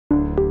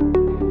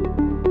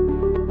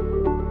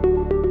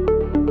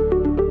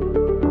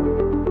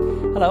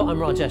Hello, I'm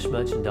Rajesh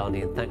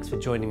Merchandani and thanks for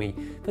joining me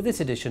for this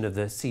edition of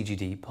the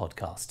CGD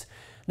podcast.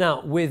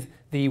 Now, with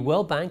the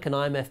World Bank and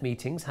IMF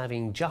meetings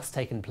having just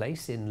taken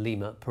place in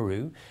Lima,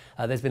 Peru,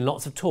 there's been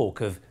lots of talk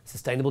of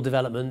sustainable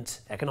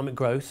development, economic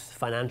growth,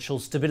 financial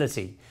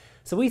stability.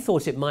 So we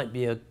thought it might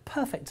be a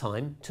perfect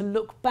time to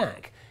look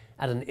back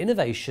at an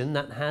innovation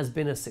that has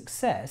been a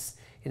success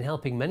in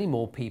helping many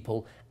more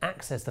people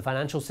access the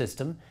financial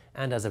system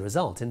and as a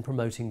result in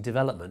promoting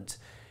development.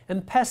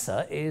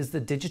 M-Pesa is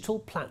the digital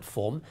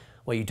platform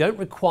where you don't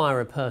require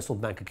a personal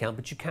bank account,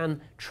 but you can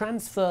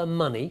transfer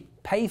money,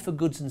 pay for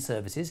goods and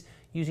services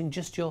using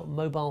just your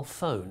mobile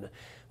phone.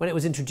 When it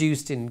was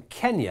introduced in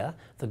Kenya,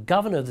 the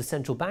governor of the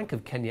Central Bank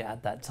of Kenya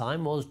at that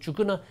time was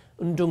Njuguna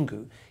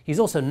Ndung'u. He's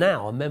also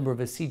now a member of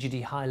a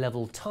CGD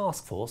high-level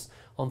task force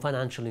on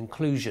financial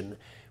inclusion.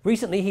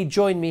 Recently, he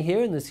joined me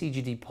here in the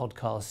CGD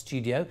podcast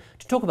studio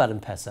to talk about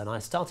M-Pesa, and I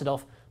started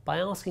off by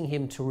asking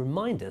him to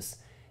remind us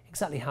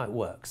exactly how it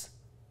works.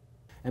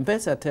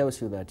 M-Pesa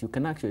tells you that you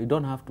can actually, you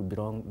don't have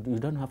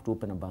to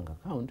open a bank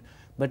account,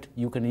 but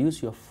you can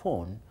use your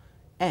phone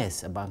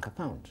as a bank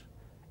account,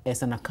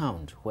 as an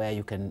account where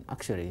you can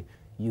actually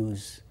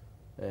use,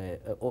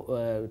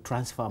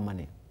 transfer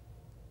money.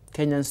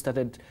 Kenyans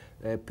started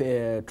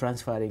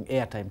transferring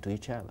airtime to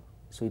each other,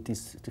 so it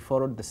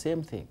followed the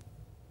same thing.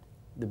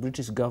 The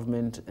British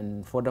government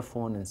and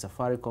Vodafone and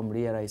Safaricom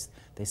realized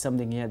there's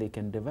something here they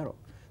can develop.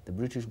 The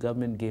British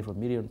government gave £1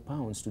 million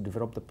to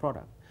develop the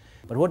product.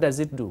 But what does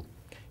it do?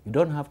 You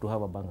don't have to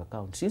have a bank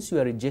account. Since you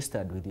are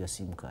registered with your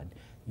SIM card,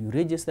 you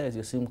register as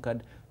your SIM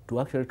card to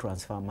actually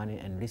transfer money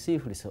and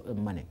receive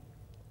money.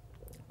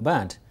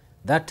 But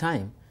that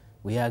time,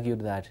 we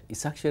argued that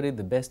it's actually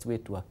the best way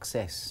to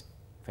access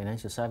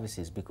financial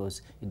services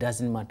because it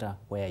doesn't matter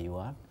where you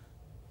are,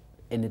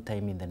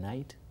 anytime in the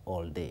night,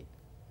 all day.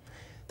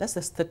 That's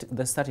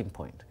the starting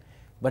point.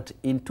 But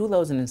in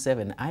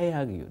 2007, I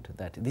argued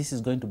that this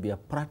is going to be a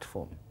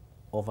platform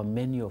of a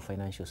menu of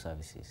financial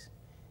services.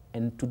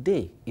 And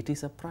today, it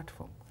is a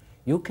platform.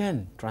 You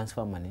can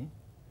transfer money.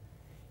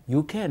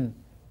 You can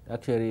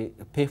actually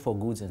pay for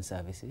goods and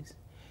services.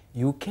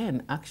 You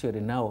can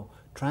actually now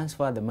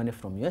transfer the money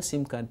from your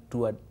SIM card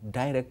to a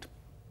direct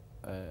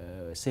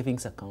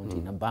savings account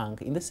in a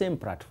bank in the same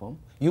platform.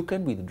 You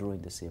can withdraw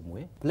in the same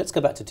way. Let's go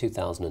back to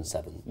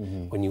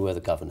 2007 when you were the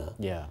governor.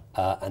 Yeah.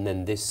 And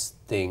then this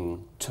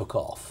thing took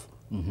off.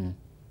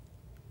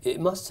 It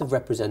must have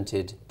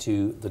represented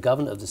to the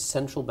governor of the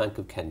Central Bank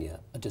of Kenya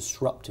a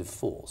disruptive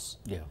force,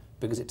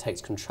 because it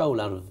takes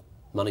control out of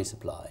money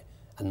supply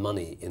and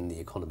money in the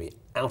economy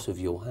out of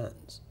your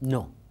hands.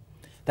 No,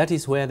 that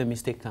is where the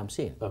mistake comes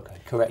in. Okay,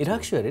 correct. It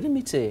actually, let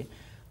me say,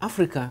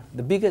 Africa,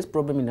 the biggest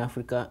problem in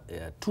Africa,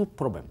 two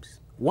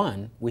problems.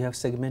 One, we have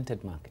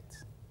segmented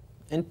markets.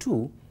 And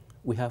two,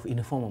 we have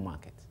informal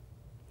markets.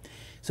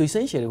 So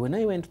essentially, when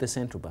I went to the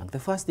central bank, the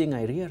first thing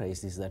I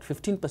realized is that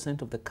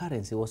 15% of the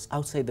currency was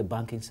outside the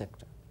banking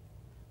sector.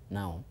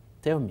 Now,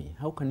 tell me,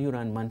 how can you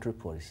run monetary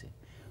policy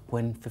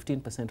when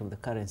 15% of the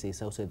currency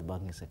is outside the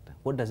banking sector?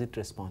 What does it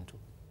respond to?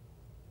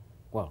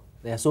 Well,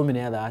 there are so many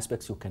other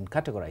aspects you can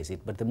categorize it,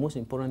 but the most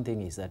important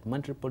thing is that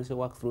monetary policy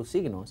works through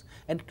signals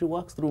and it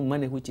works through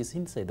money which is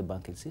inside the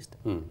banking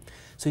system.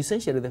 So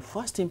essentially, the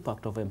first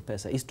impact of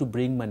M-Pesa is to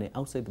bring money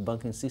outside the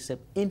banking system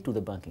into the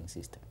banking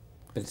system.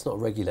 But it's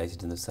not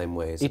regulated in the same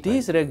way as it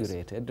is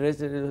regulated.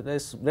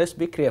 Let's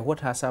be clear. What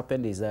has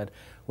happened is that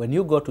when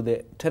you go to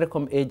the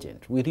telecom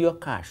agent with your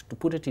cash to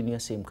put it in your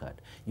SIM card,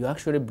 you're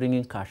actually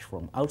bringing cash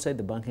from outside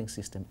the banking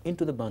system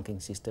into the banking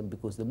system,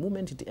 because the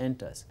moment it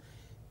enters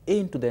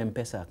into the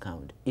M-Pesa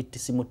account, it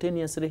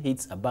simultaneously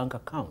hits a bank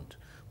account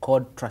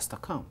called trust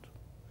account.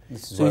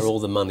 This is where all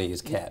the money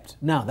is kept.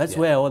 Now, that's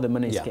where all the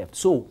money is kept.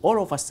 So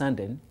all of a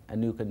sudden,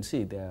 and you can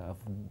see they have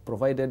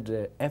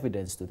provided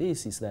evidence to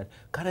this, is that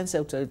currency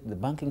outside the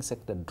banking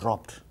sector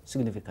dropped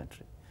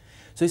significantly.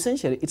 So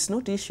essentially, it's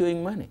not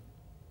issuing money.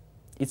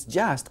 It's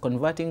just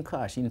converting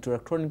cash into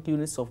electronic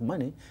units of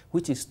money,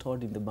 which is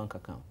stored in the bank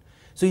account.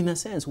 So in a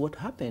sense, what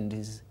happened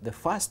is the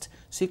first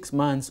 6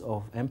 months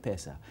of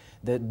M-Pesa,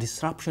 the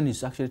disruption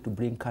is actually to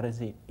bring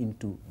currency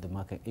into the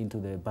market, into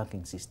the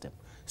banking system,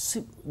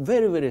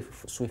 very, very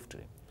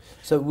swiftly.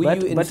 So were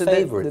you in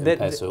favour of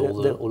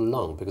M-Pesa all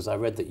along? Because I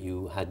read that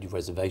you had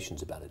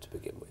reservations about it to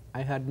begin with.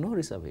 I had no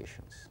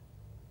reservations.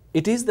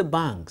 It is the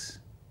banks,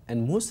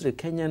 and mostly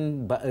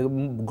Kenyan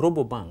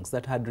global banks,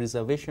 that had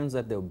reservations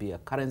that there will be a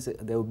currency,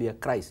 there will be a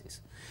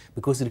crisis,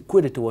 because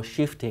liquidity was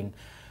shifting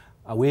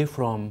away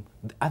from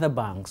the other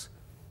banks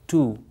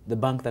to the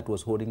bank that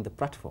was holding the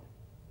platform.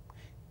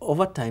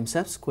 Over time,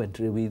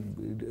 subsequently,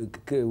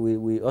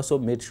 we also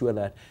made sure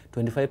that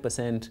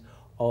 25%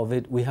 of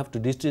it, we have to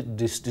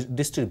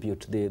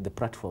distribute the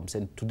platforms,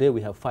 and today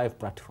we have 5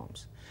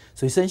 platforms.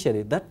 So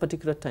essentially, that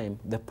particular time,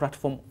 the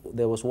platform,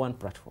 there was one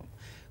platform.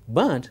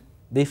 But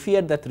they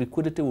feared that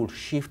liquidity would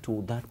shift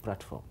to that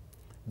platform.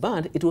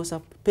 But it was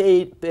a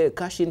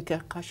cash-in,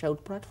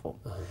 cash-out platform.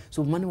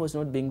 So money was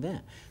not being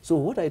there. So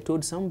what I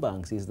told some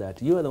banks is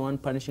that you are the one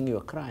punishing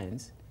your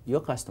clients,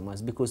 your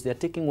customers, because they're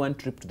taking one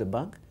trip to the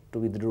bank, to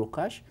withdraw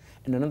cash,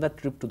 and another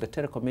trip to the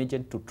telecom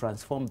agent to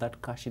transform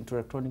that cash into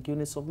electronic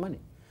units of money.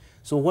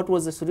 So what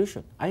was the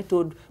solution? I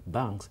told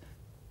banks,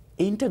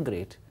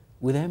 integrate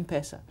with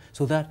M-Pesa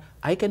so that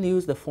I can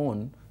use the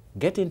phone,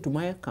 get into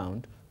my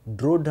account,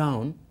 draw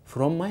down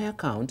from my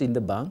account in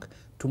the bank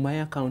to my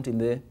account in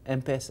the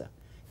M-Pesa.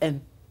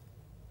 And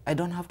I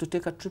don't have to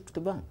take a trip to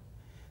the bank.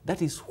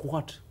 That is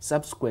what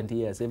subsequent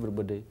years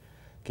everybody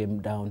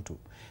came down to.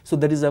 So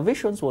the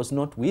reservations was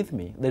not with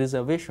me. The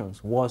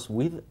reservations was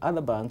with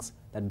other banks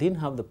that didn't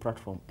have the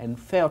platform and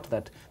felt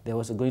that there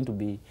was going to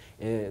be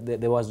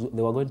they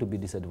were going to be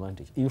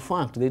disadvantaged. In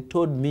fact, they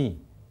told me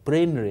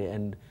plainly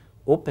and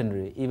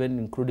openly, even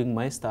including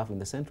my staff in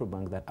the central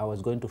bank, that I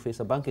was going to face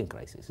a banking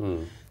crisis.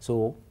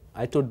 So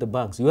I told the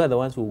banks, you are the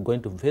ones who are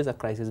going to face a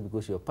crisis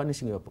because you are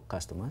punishing your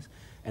customers,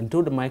 and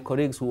told my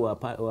colleagues who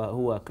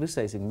are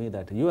criticizing me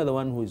that you are the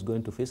one who is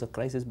going to face a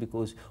crisis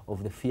because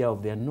of the fear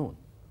of the unknown.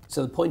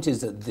 So the point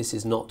is that this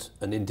is not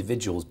an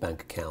individual's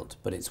bank account,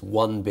 but it's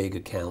one big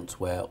account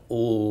where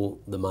all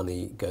the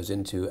money goes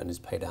into and is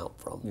paid out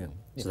from. Yeah.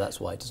 So that's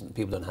why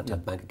people don't have to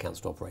have bank accounts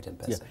to operate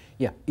M-Pesa.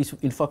 Yeah.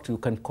 In fact, you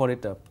can call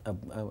it a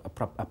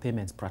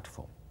payments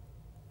platform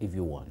if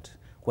you want,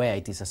 where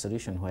it is a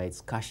solution where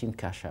it's cash in,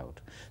 cash out.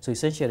 So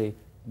essentially,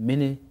 so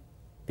many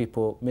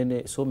people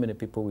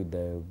with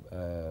the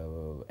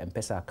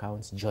M-Pesa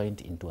accounts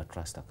joined into a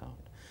trust account.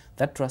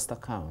 That trust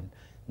account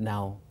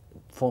now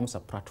forms a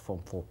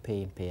platform for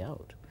pay in, pay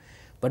out.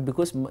 But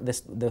because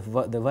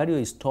the value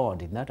is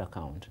stored in that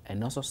account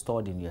and also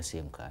stored in your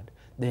SIM card,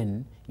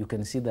 then you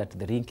can see that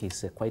the link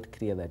is quite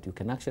clear that you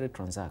can actually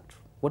transact.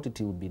 What it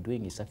will be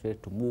doing is actually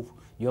to move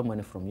your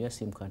money from your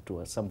SIM card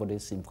to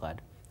somebody's SIM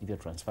card if you're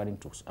transferring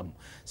to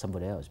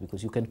somebody else,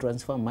 because you can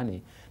transfer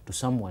money to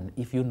someone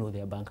if you know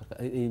their bank,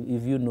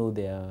 if you know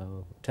their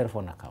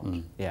telephone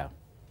account. Yeah,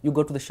 you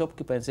go to the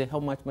shopkeeper and say, how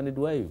much money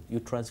do I owe?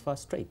 You transfer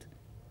straight.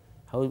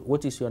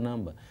 What is your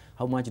number?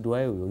 How much do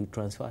I owe? You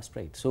transfer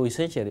straight. So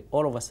essentially,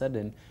 all of a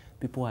sudden,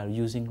 people are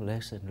using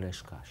less and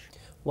less cash.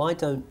 Why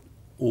don't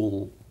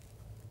all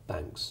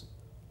banks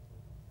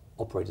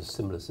operate a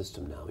similar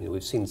system now? You know,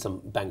 we've seen some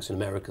banks in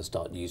America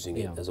start using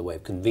it as a way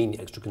of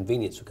extra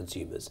convenience for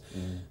consumers,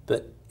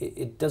 but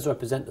it does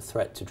represent a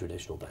threat to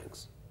traditional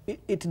banks.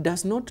 It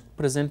does not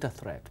present a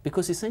threat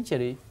because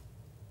essentially,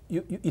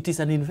 it is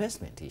an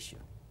investment issue.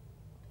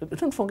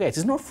 Don't forget,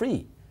 it's not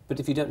free. But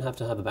if you don't have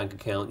to have a bank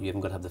account, you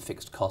haven't got to have the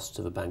fixed costs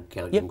of a bank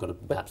account, you haven't got to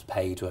perhaps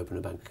pay to open a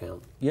bank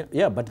account.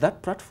 Yeah, but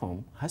that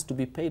platform has to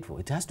be paid for.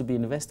 It has to be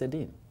invested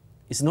in.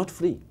 It's not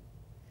free.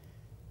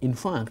 In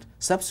fact,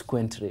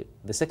 subsequently,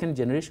 the second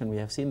generation, we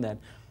have seen that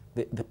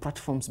the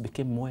platforms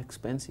became more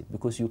expensive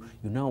because you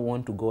now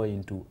want to go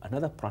into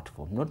another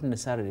platform, not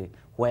necessarily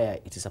where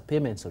it is a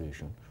payment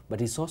solution, but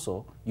it's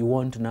also, you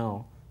want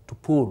now to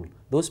pull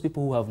those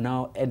people who have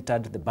now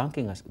entered the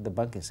banking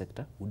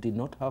sector, who did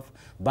not have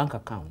bank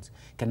accounts,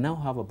 can now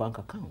have a bank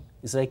account.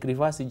 It's like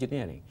reverse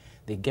engineering.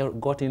 They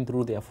got in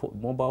through their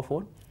mobile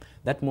phone.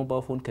 That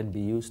mobile phone can be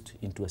used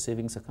into a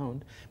savings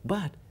account,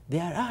 but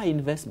there are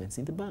investments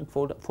in the bank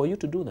for you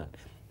to do that.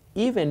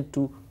 Even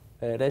to,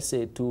 let's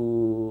say,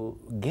 to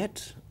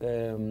get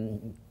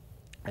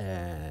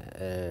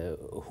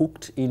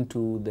hooked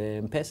into the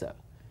M-Pesa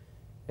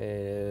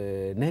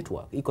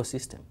network,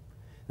 ecosystem.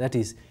 That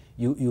is,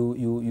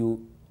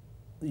 you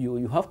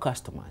have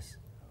customers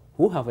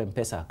who have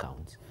M-Pesa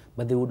accounts,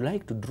 but they would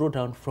like to draw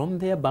down from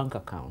their bank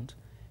account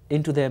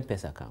into the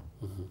M-Pesa account.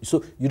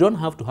 So you don't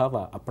have to have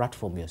a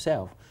platform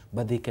yourself,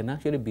 but they can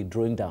actually be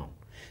drawing down.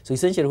 So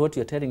essentially what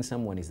you're telling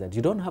someone is that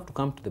you don't have to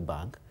come to the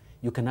bank,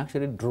 you can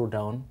actually draw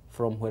down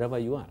from wherever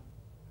you are.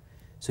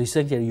 So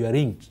essentially you are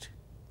linked.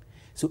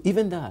 So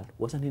even that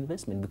was an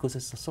investment because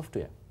it's a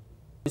software.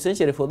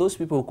 Essentially, for those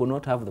people who could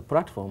not have the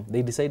platform,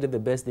 they decided the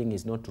best thing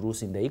is not to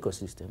lose in the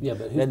ecosystem. Yeah,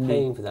 but who's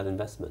paying for that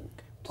investment?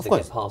 Does it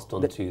get passed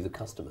on to the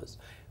customers?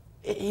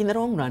 In the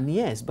long run,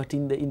 yes, but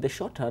in the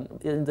short term,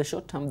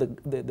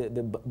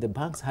 the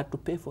banks had to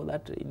pay for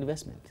that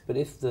investment. But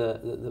if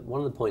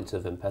one of the points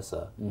of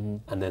M-Pesa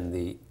and then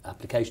the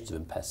applications of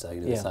M-Pesa,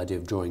 you know, this idea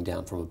of drawing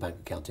down from a bank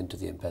account into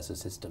the M-Pesa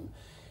system,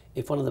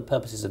 if one of the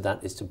purposes of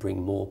that is to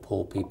bring more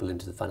poor people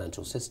into the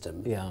financial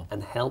system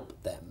and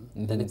help them,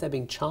 then if they're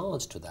being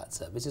charged for that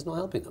service, it's not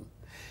helping them.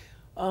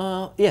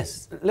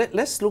 Yes,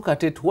 let's look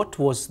at it. What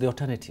was the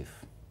alternative?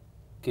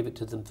 Give it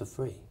to them for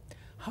free.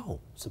 How?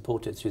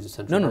 Support it through the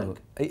central bank.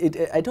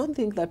 No. I don't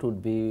think that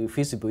would be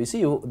feasible. You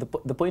see,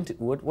 the point,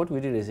 what we're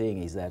really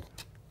saying is that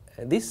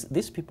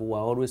these people were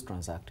always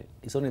transacting.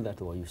 It's only that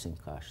they were using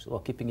cash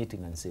or keeping it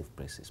in unsafe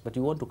places. But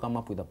you want to come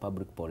up with a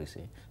public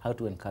policy, how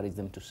to encourage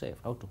them to save,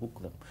 how to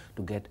hook them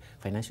to get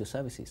financial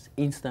services,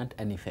 instant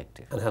and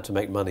effective. And how to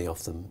make money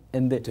off them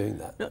doing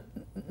that.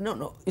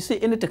 No. You see,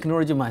 any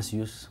technology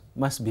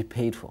must be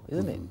paid for,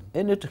 isn't it?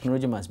 Any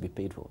technology must be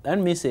paid for. Let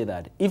me say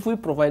that if we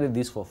provided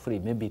this for free,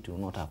 maybe it will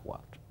not have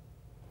worked.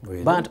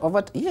 Really?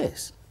 But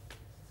yes.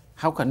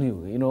 How can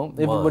you know,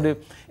 everybody,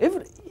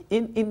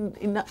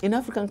 in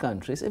African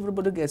countries,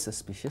 everybody gets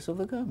suspicious of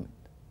the government.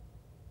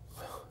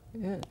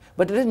 Yeah.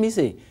 But let me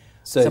say,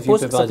 So if you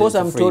provided it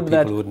for free,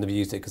 people wouldn't have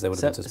used it because they would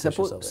have been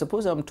suspicious of it.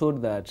 Suppose I'm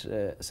told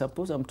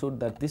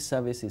that this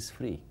service is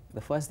free.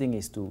 The first thing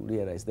is to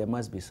realize there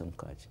must be some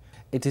catch.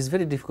 It is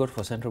very difficult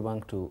for central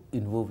bank to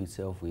involve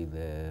itself with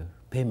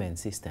payment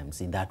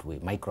systems in that way,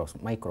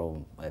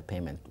 micro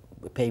payment,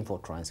 paying for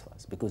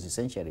transfers, because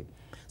essentially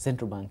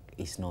central bank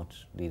is not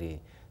really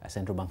a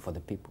central bank for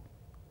the people.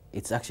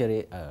 It's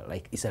actually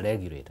it's a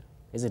regulator,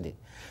 isn't it?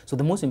 So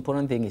the most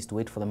important thing is to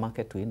wait for the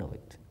market to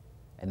innovate,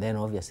 and then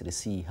obviously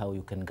see how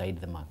you can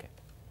guide the market.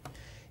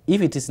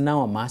 If it is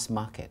now a mass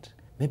market,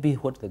 maybe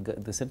what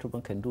the central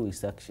bank can do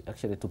is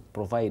actually to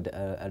provide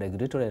a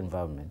regulatory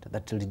environment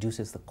that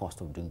reduces the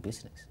cost of doing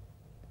business.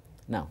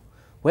 Now,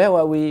 where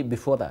were we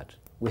before that?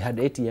 We had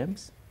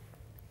ATMs,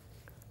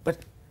 but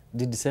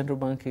did the central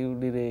bank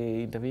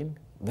really intervene?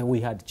 Then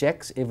we had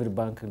checks, every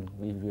bank will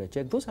give you a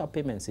check. Those are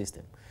payment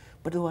systems,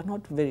 but they were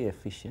not very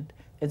efficient.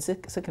 And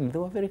second, they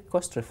were very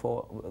costly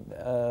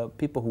for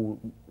people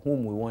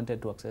whom we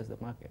wanted to access the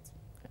markets.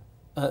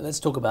 Let's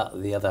talk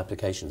about the other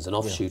applications. An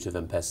offshoot of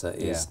M-Pesa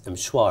is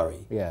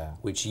Mshwari,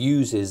 which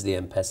uses the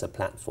M-Pesa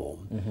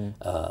platform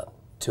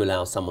to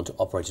allow someone to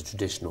operate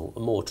a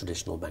more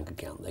traditional bank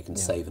account. They can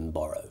save and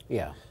borrow.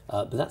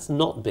 But that's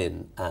not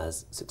been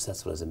as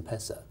successful as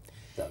M-Pesa,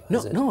 though,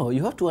 has it? No,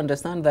 you have to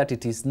understand that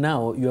it is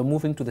now you are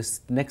moving to the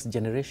next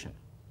generation.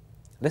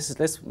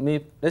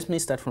 Let me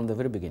start from the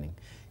very beginning.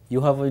 You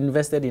have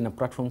invested in a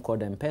platform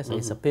called M-Pesa.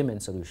 It's a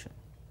payment solution.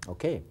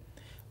 Okay,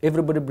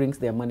 everybody brings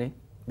their money.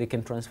 They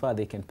can transfer,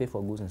 they can pay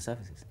for goods and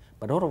services.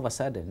 But all of a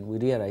sudden, we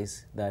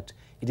realize that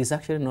it is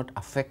actually not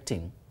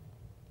affecting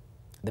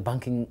the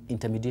banking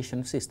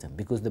intermediation system,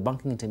 because the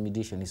banking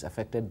intermediation is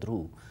affected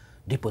through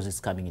deposits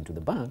coming into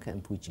the bank,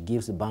 and which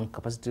gives the bank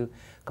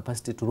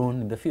capacity to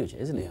run in the future,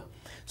 isn't it?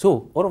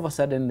 So all of a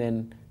sudden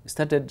then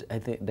started, I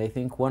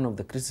think one of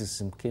the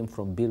criticism came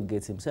from Bill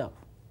Gates himself.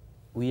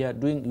 You are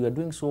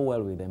doing so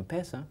well with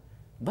M-Pesa,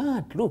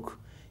 but look,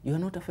 you are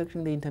not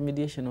affecting the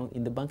intermediation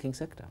in the banking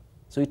sector.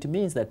 So it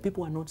means that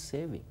people are not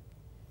saving.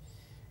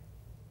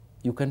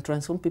 You can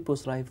transform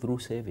people's life through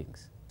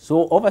savings.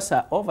 So all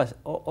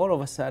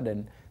of a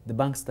sudden, the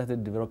bank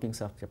started developing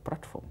such a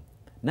platform.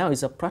 Now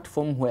it's a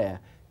platform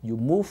where you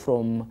move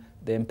from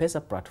the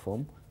M-Pesa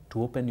platform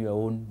to open your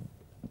own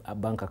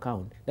bank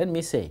account. Let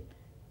me say,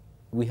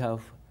 we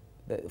have,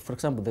 for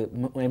example,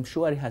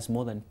 Mshwari has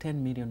more than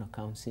 10 million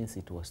accounts since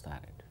it was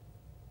started.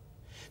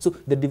 So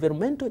the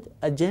developmental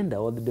agenda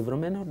or the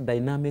developmental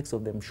dynamics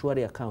of the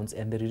Mshwari accounts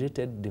and the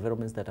related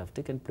developments that have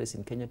taken place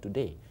in Kenya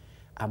today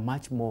are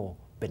much more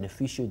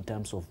beneficial in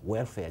terms of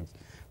welfare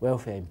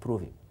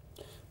improving.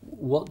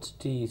 What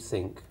do you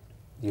think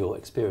your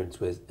experience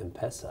with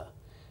M-Pesa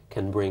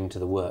can bring to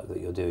the work that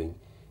you're doing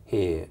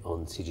here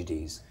on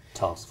CGD's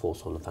Task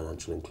Force on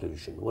Financial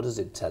Inclusion? What does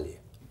it tell you?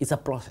 It's a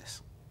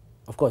process.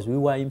 Of course, we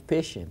were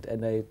impatient,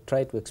 and I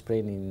tried to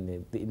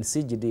explain in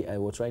CGD, I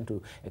was trying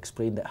to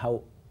explain that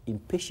how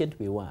impatient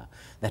we were,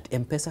 that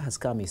M-Pesa has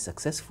come, is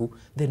successful,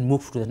 then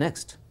move to the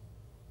next.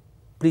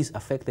 Please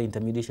affect the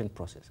intermediation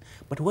process.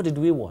 But what did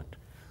we want?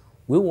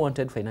 We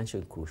wanted financial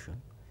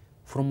inclusion.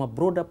 From a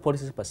broader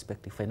policy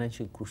perspective,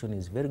 financial inclusion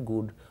is very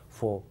good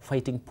for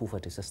fighting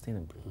poverty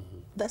sustainably.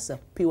 That's a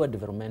pure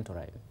developmental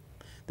item.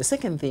 The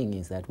second thing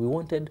is that we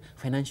wanted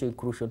financial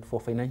inclusion for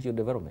financial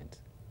development.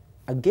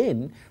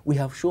 Again, we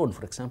have shown,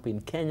 for example,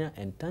 in Kenya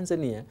and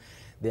Tanzania,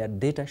 there are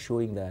data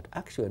showing that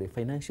actually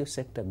financial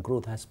sector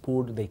growth has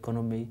pulled the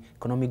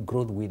economic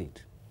growth with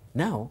it.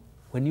 Now,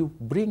 when you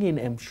bring in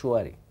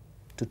Mshwari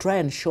to try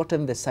and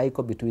shorten the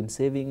cycle between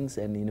savings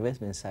and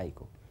investment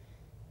cycle,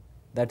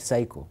 that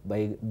cycle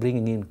by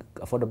bringing in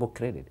affordable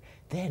credit,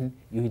 then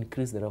you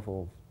increase the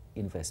level of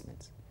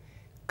investments.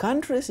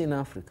 Countries in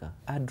Africa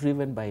are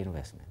driven by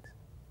investment.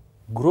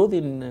 Growth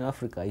in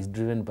Africa is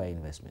driven by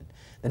investment.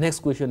 The next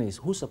question is,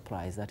 who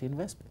supplies that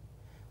investment?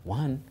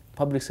 One,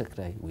 public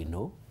sector, we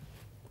know,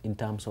 in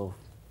terms of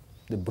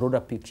the broader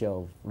picture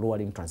of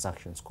lowering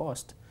transactions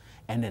cost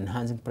and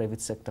enhancing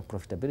private sector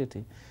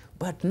profitability.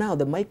 But now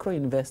the micro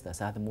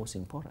investors are the most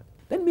important.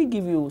 Let me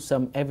give you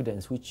some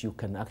evidence which you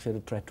can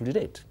actually try to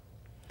relate.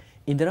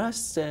 In the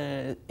last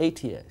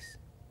 8 years,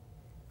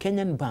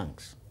 Kenyan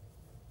banks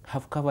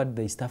have covered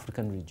the East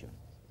African region.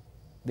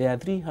 There are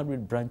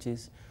 300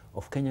 branches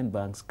of Kenyan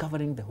banks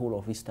covering the whole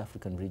of East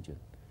African region.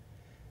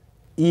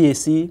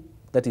 EAC,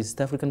 that is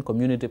East African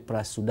Community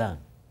plus Sudan,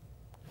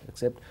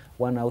 except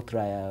one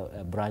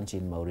outlier branch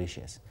in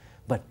Mauritius.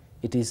 But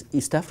it is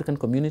East African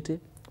Community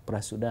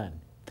plus Sudan,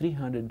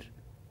 300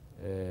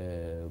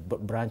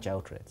 branch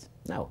outlets.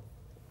 Now,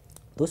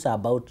 those are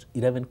about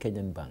 11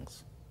 Kenyan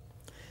banks.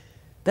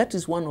 That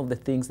is one of the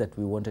things that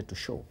we wanted to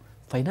show.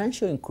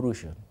 Financial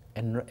inclusion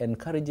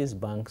encourages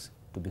banks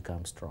to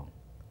become strong,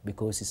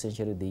 because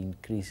essentially they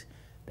increase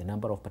the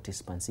number of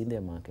participants in their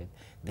market,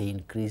 they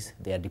increase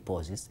their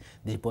deposits.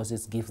 The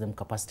deposits give them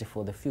capacity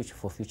for the future,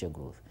 for future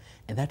growth.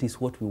 And that is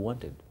what we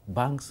wanted.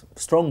 Banks,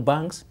 strong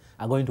banks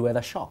are going to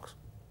weather shocks.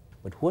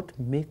 But what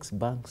makes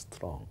banks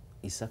strong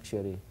is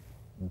actually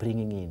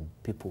bringing in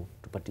people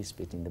to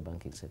participate in the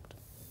banking sector.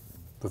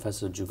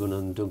 Professor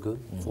Njuguna Ndung'u,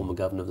 former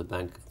governor of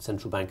the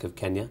Central Bank of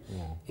Kenya.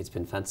 It's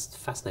been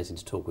fascinating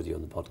to talk with you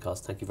on the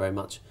podcast. Thank you very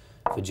much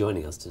for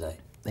joining us today.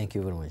 Thank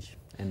you very much.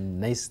 And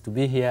nice to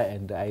be here.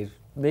 And I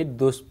made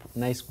those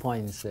nice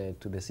points to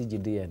the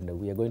CGD, and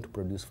we are going to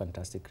produce a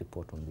fantastic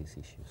report on these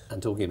issues.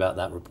 And talking about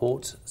that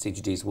report,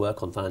 CGD's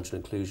work on financial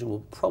inclusion,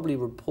 we'll probably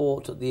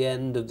report at the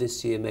end of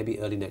this year, maybe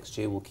early next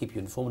year. We'll keep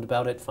you informed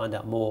about it, find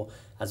out more,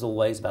 as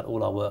always, about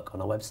all our work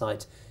on our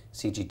website,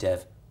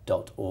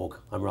 cgdev.org.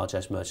 I'm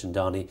Rajesh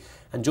Merchandani,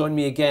 and join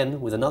me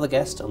again with another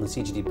guest on the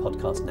CGD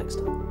podcast next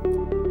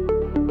time.